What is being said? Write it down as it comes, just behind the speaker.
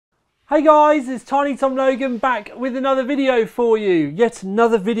Hey guys, it's Tiny Tom Logan back with another video for you. Yet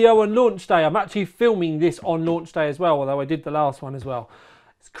another video on launch day. I'm actually filming this on launch day as well, although I did the last one as well.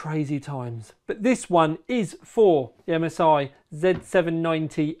 It's crazy times. But this one is for the MSI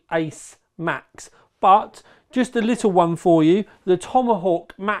Z790 Ace Max. But just a little one for you. The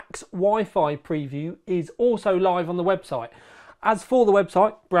Tomahawk Max Wi-Fi preview is also live on the website. As for the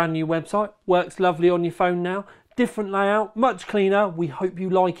website, brand new website, works lovely on your phone now. Different layout, much cleaner. We hope you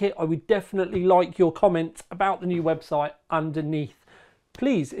like it. I would definitely like your comments about the new website underneath,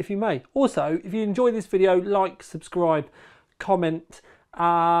 please, if you may. Also, if you enjoy this video, like, subscribe, comment,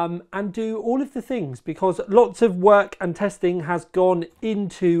 and do all of the things, because lots of work and testing has gone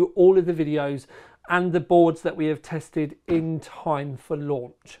into all of the videos and the boards that we have tested in time for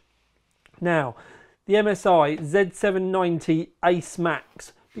launch. Now, the MSI Z790 Ace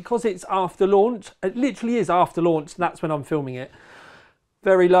Max, because it's after launch, it literally is after launch, that's when I'm filming it.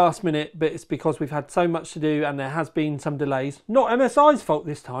 Very last minute, but it's because we've had so much to do and there has been some delays. Not MSI's fault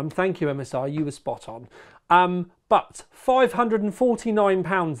this time, thank you MSI, you were spot on. But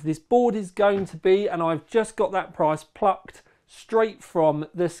 £549 this board is going to be, and I've just got that price plucked straight from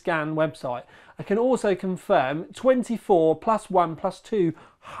the Scan website. I can also confirm 24 plus 1 plus 2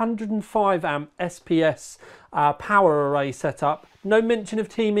 105 amp SPS power array setup. No mention of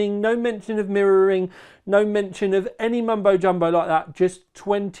teaming, no mention of mirroring, no mention of any mumbo jumbo like that. Just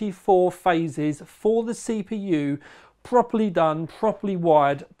 24 phases for the CPU, properly done, properly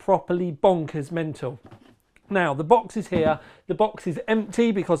wired, properly bonkers mental. Now the box is here. The box is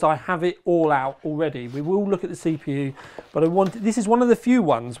empty because I have it all out already. We will look at the CPU, but this is one of the few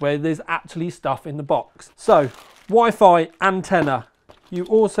ones where there's actually stuff in the box. So Wi-Fi antenna. You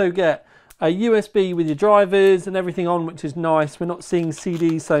also get a USB with your drivers and everything on, which is nice. We're not seeing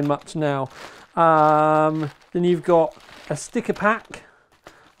CDs so much now. Then you've got a sticker pack.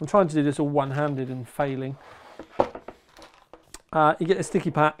 I'm trying to do this all one-handed and failing. You get a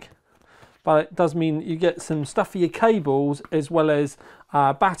sticky pack, but it does mean you get some stuff for your cables as well as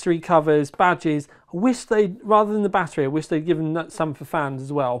battery covers, badges. I wish they'd, rather than the battery, I wish they'd given some for fans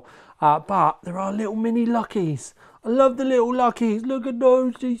as well. But there are little mini Luckies. I love the little Luckies. Look at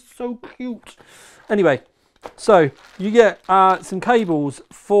those, he's so cute. Anyway, so you get some cables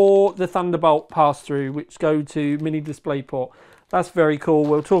for the Thunderbolt pass-through, which go to mini DisplayPort. That's very cool.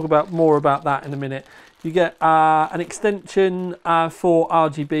 We'll talk about more about that in a minute. You get an extension for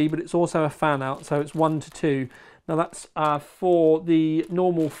RGB, but it's also a fan out, so it's 1 to 2. Now that's for the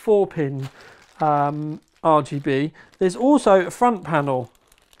normal 4-pin RGB. There's also a front panel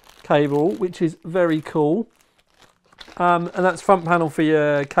cable, which is very cool. And that's front panel for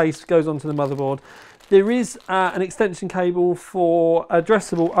your case, goes onto the motherboard. There is an extension cable for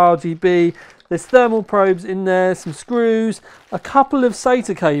addressable RGB. There's thermal probes in there, some screws, a couple of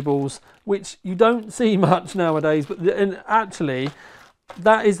SATA cables, which you don't see much nowadays, but actually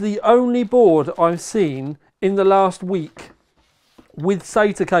that is the only board I've seen in the last week with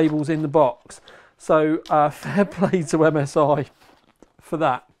SATA cables in the box. So fair play to MSI for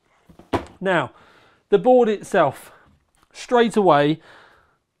that. Now, the board itself, straight away,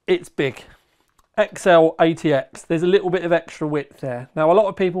 it's big. XL ATX. There's a little bit of extra width there. Now, a lot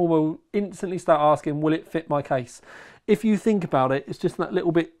of people will instantly start asking, will it fit my case? If you think about it, it's just that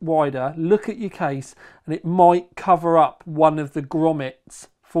little bit wider. Look at your case and it might cover up one of the grommets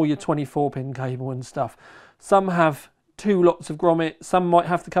for your 24-pin cable and stuff. Some have 2 lots of grommets, some might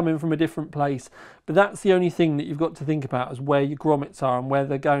have to come in from a different place, but that's the only thing that you've got to think about, is where your grommets are and where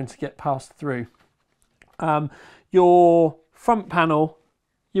they're going to get passed through. Your front panel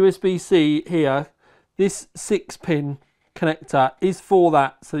USB-C here, this 6-pin connector is for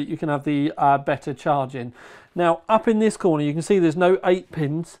that, so that you can have the better charging. Now up in this corner you can see there's no 8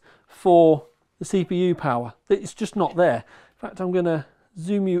 pins for the CPU power. It's just not there. In fact, I'm going to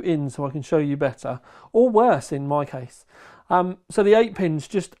zoom you in so I can show you better, or worse in my case. So the 8 pins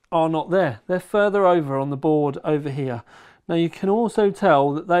just are not there. They're further over on the board over here. Now you can also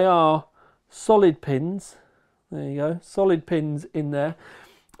tell that they are solid pins. There you go, solid pins in there.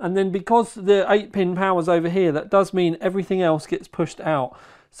 And then because the 8-pin power's over here, that does mean everything else gets pushed out.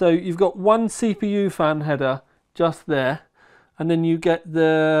 So you've got one CPU fan header just there, and then you get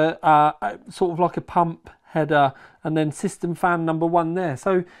the sort of like a pump header, and then system fan number 1 there.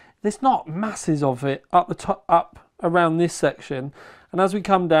 So there's not masses of it up the top, up around this section. And as we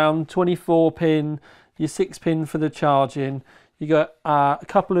come down, 24-pin, your 6-pin for the charging. You got a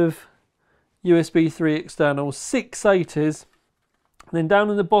couple of USB 3 externals, 6 SATAs. And then down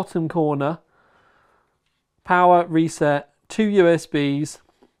in the bottom corner, power reset, 2 USBs,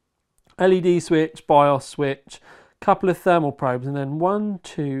 LED switch, BIOS switch, couple of thermal probes, and then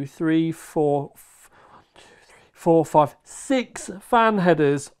 6 fan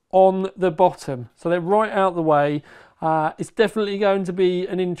headers on the bottom. So they're right out the way. It's definitely going to be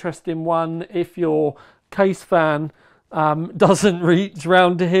an interesting one if your case fan doesn't reach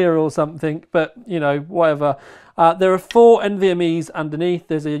round to here or something, but you know, whatever. There are 4 NVMEs underneath.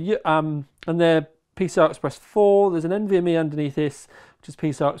 There's a and they're PCI Express 4. There's an NVMe underneath this, which is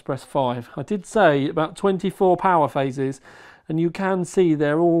PCI Express 5. I did say about 24 power phases, and you can see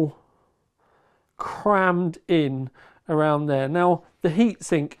they're all crammed in around there. Now, the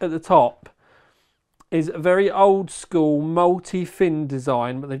heatsink at the top is a very old school multi-fin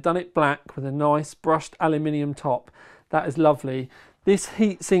design, but they've done it black with a nice brushed aluminium top. That is lovely. This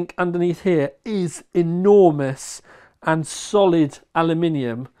heatsink underneath here is enormous and solid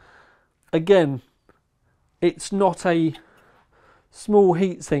aluminium. Again, it's not a small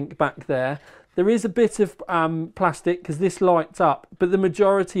heatsink back there. There is a bit of plastic because this lights up, but the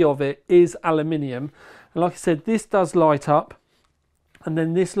majority of it is aluminium. And like I said, this does light up, and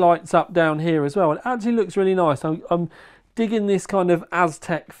then this lights up down here as well. It actually looks really nice. I'm digging this kind of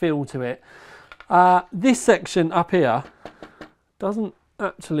Aztec feel to it. This section up here doesn't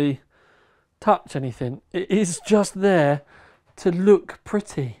actually touch anything. It is just there to look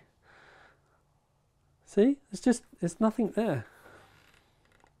pretty. See, there's nothing there.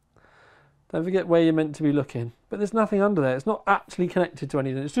 Don't forget where you're meant to be looking. But there's nothing under there. It's not actually connected to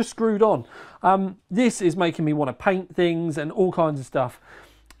anything. It's just screwed on. This is making me want to paint things and all kinds of stuff.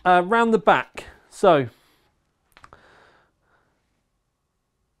 Round the back. So,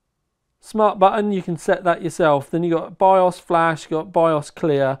 smart button, you can set that yourself. Then you got BIOS flash, you got BIOS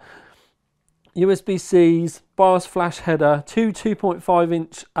clear, USB-Cs, BIOS flash header, 2.5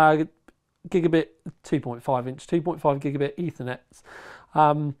 inch gigabit, 2.5 gigabit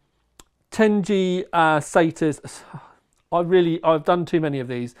Ethernets, 10G SATAs. I've done too many of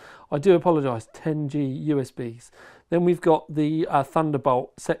these. I do apologise. 10G USBs. Then we've got the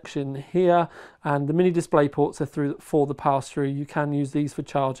Thunderbolt section here, and the mini display ports are for the pass-through. You can use these for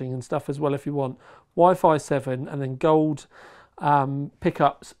charging and stuff as well if you want. Wi-Fi 7, and then gold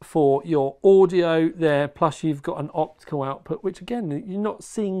pickups for your audio there. Plus you've got an optical output, which again, you're not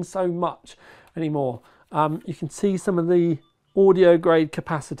seeing so much anymore. You can see some of the audio grade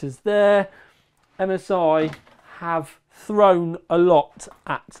capacitors there. MSI have thrown a lot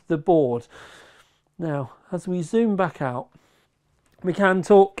at the board. Now, as we zoom back out, we can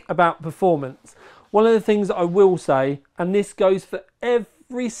talk about performance. One of the things that I will say, and this goes for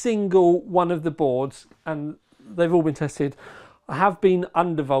every single one of the boards, and they've all been tested, I have been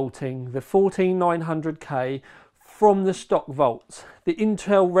undervolting the 14900K from the stock volts. The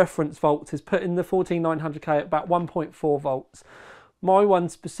Intel reference volts is putting the 14900K at about 1.4 volts. My one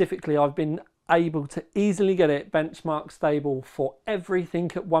specifically, I've been able to easily get it benchmark stable for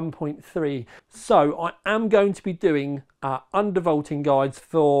everything at 1.3. So I am going to be doing undervolting guides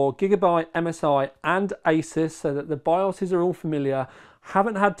for Gigabyte, MSI and Asus so that the BIOSes are all familiar.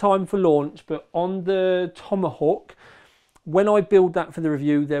 Haven't had time for launch, but on the Tomahawk, when I build that for the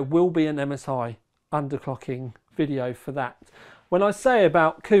review, there will be an MSI underclocking video for that. When I say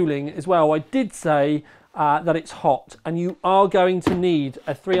about cooling as well, I did say that it's hot, and you are going to need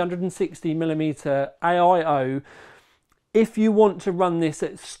a 360mm AIO if you want to run this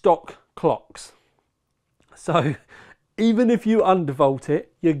at stock clocks. So even if you undervolt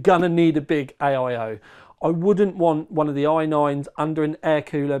it, you're gonna need a big AIO. I wouldn't want one of the i9s under an air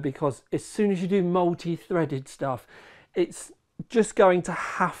cooler, because as soon as you do multi-threaded stuff, it's just going to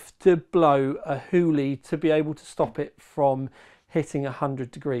have to blow a hoolie to be able to stop it from hitting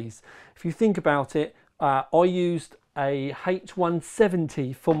 100 degrees. If you think about it, I used a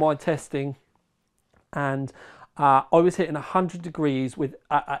H170 for my testing, and I was hitting 100 degrees with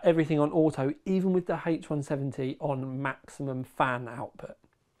everything on auto, even with the H170 on maximum fan output.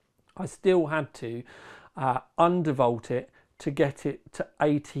 I still had to undervolt it to get it to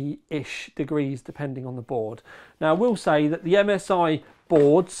 80-ish degrees depending on the board. Now I will say that the MSI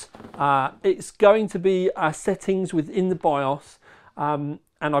boards, it's going to be settings within the BIOS,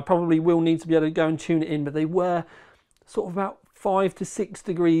 and I probably will need to be able to go and tune it in, but they were sort of about 5 to 6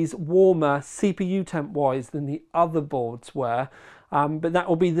 degrees warmer CPU temp wise than the other boards were, but that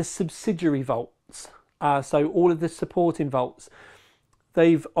will be the subsidiary volts. So all of the supporting volts,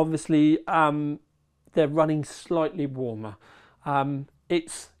 they've obviously, they're running slightly warmer.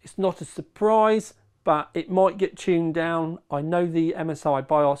 It's not a surprise, but it might get tuned down. I know the MSI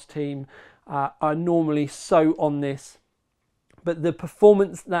BIOS team are normally so on this, but the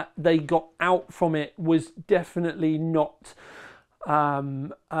performance that they got out from it was definitely not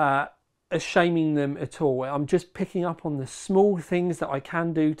shaming them at all. I'm just picking up on the small things that I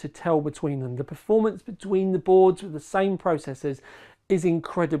can do to tell between them. The performance between the boards with the same processors is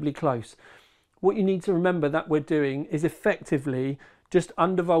incredibly close. What you need to remember that we're doing is effectively just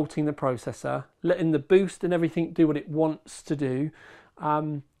undervolting the processor, letting the boost and everything do what it wants to do,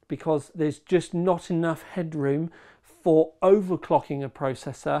 because there's just not enough headroom for overclocking a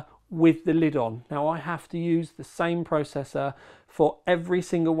processor with the lid on. Now I have to use the same processor for every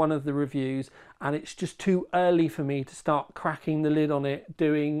single one of the reviews, and it's just too early for me to start cracking the lid on it,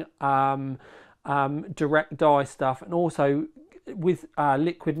 doing direct die stuff, and also with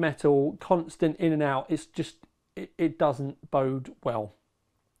liquid metal constant in and out. It's just it doesn't bode well.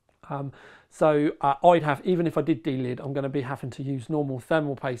 So I'd have, even if I did delid, I'm going to be having to use normal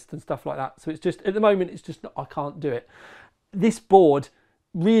thermal paste and stuff like that. So it's just, at the moment, it's just, I can't do it. This board,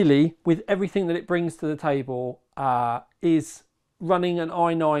 really, with everything that it brings to the table, is running an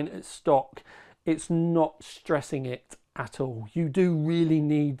i9 at stock. It's not stressing it at all. You do really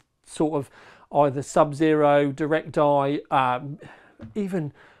need sort of either sub-zero, direct die,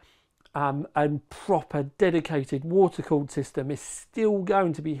 even a proper dedicated water-cooled system is still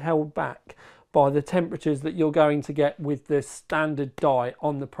going to be held back by the temperatures that you're going to get with the standard die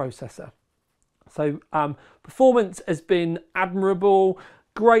on the processor. So performance has been admirable,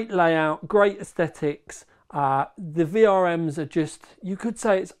 great layout, great aesthetics. The VRMs are just, you could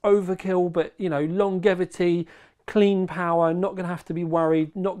say it's overkill, but you know, longevity, clean power, not going to have to be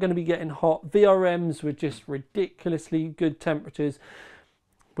worried, not going to be getting hot. VRMs were just ridiculously good temperatures,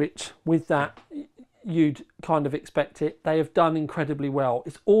 which with that you'd kind of expect it. They have done incredibly well.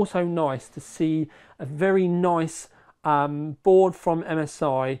 It's also nice to see a very nice board from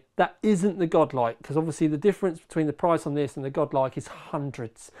MSI that isn't the Godlike, because obviously the difference between the price on this and the Godlike is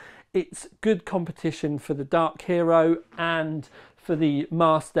hundreds. It's good competition for the Dark Hero and for the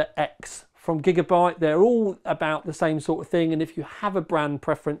Master X from Gigabyte. They're all about the same sort of thing, and if you have a brand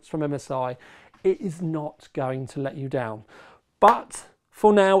preference from MSI, it is not going to let you down. But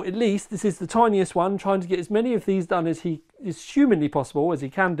for now, at least, this is the tiniest one, trying to get as many of these done as humanly possible, as he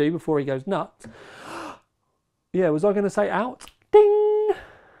can do before he goes nuts. Yeah, was I going to say out? Ding!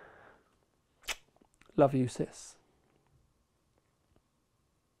 Love you, sis.